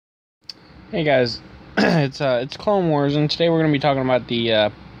Hey guys, it's Clone Wars, and today we're gonna be talking about the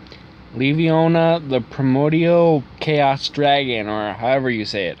Levionia, the primordial chaos dragon, or however you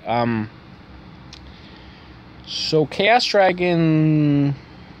say it. So Chaos Dragon,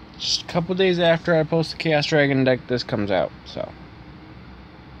 just a couple days after I post the Chaos Dragon deck, this comes out. So,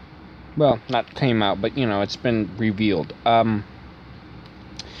 well, not came out, but you know, it's been revealed.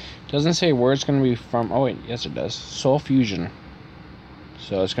 Doesn't say where it's gonna be from. Oh wait, yes it does. Soul Fusion.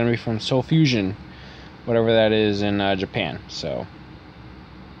 So it's going to be from Soul Fusion, whatever that is in Japan. So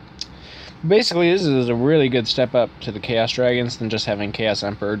basically, this is a really good step up to the Chaos Dragons than just having Chaos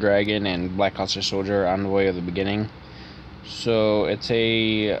Emperor Dragon and Black Cluster Soldier on the way of the beginning. So it's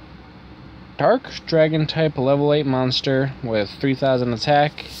a Dark Dragon type level 8 monster with 3000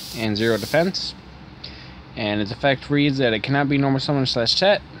 attack and 0 defense. And its effect reads that it cannot be normal summon /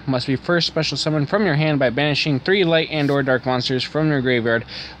 set, must be first special summoned from your hand by banishing 3 light and or dark monsters from your graveyard.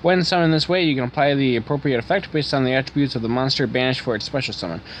 When summoned this way, you can apply the appropriate effect based on the attributes of the monster banished for its special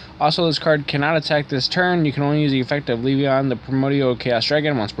summon. Also, this card cannot attack this turn. You can only use the effect of Levionia, the primordial chaos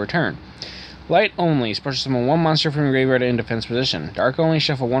dragon, once per turn. Light only, special summon 1 monster from your graveyard in defense position. Dark only,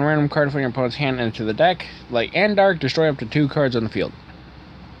 shuffle 1 random card from your opponent's hand into the deck. Light and dark, destroy up to 2 cards on the field.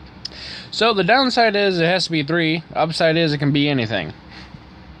 So the downside is it has to be 3. Upside is it can be anything.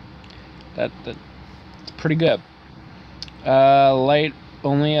 That's pretty good. Light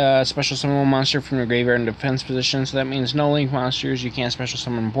only, special summon 1 monster from your graveyard in defense position. So that means no link monsters. You can't special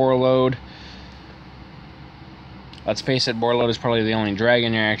summon Borload. Let's face it, Borload is probably the only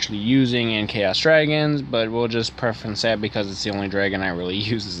dragon you're actually using in Chaos Dragons, but we'll just preference that because it's the only dragon I really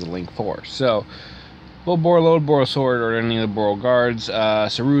use as a link for. So, well, Borload, Borosword, or any of the Boro guards,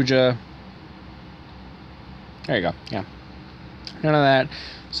 Saruja. There you go, yeah. None of that.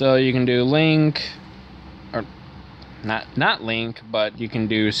 So you can do Link, or not Link, but you can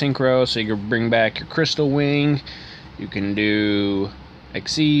do Synchro, so you can bring back your Crystal Wing. You can do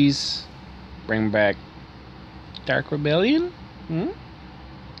Xyz, bring back Dark Rebellion?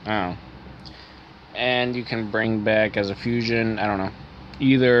 Oh. And you can bring back as a fusion, I don't know,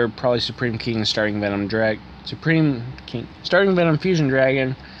 either probably Supreme King, Starting Venom Supreme King, Starting Venom Fusion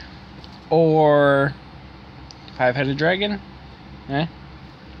Dragon, or 5-headed dragon?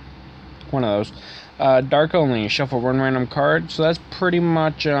 One of those. Dark only, shuffle 1 random card. So that's pretty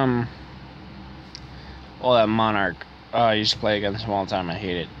much, well, that Monarch. I used to play against him all the time. I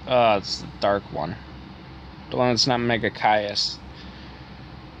hate it. It's the dark one. The one that's not Mega Caius.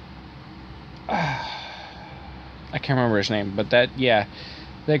 I can't remember his name, but that, yeah,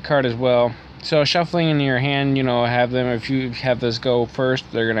 that card as well. So shuffling in your hand, you know, have them, if you have this go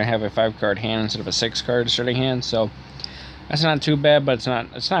first, they're gonna have a 5-card hand instead of a 6-card starting hand. So that's not too bad, but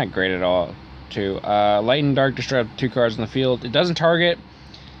it's not great at all too. Light and dark destroy up to 2 cards in the field. It doesn't target.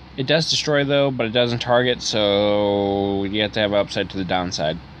 It does destroy though, but it doesn't target, so you have to have upside to the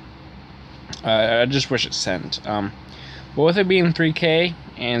downside. I just wish it sent. But with it being 3k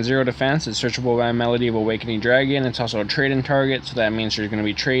and 0 defense, it's searchable by Melody of Awakening Dragon. It's also a trade-in target, so that means there's going to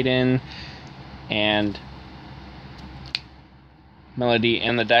be trade-in and Melody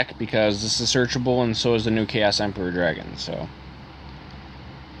in the deck, because this is searchable, and so is the new Chaos Emperor Dragon. So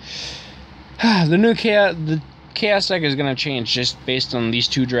the Chaos deck is going to change just based on these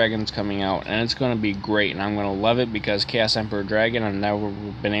 2 dragons coming out, and it's going to be great, and I'm going to love it because Chaos Emperor Dragon, I've never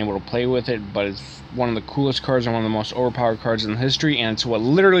been able to play with it, but it's one of the coolest cards and one of the most overpowered cards in history, and it's what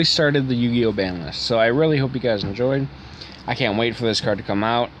literally started the Yu-Gi-Oh! Ban list. So I really hope you guys enjoyed. I can't wait for this card to come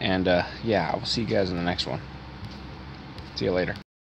out, and yeah, I will see you guys in the next one. See you later.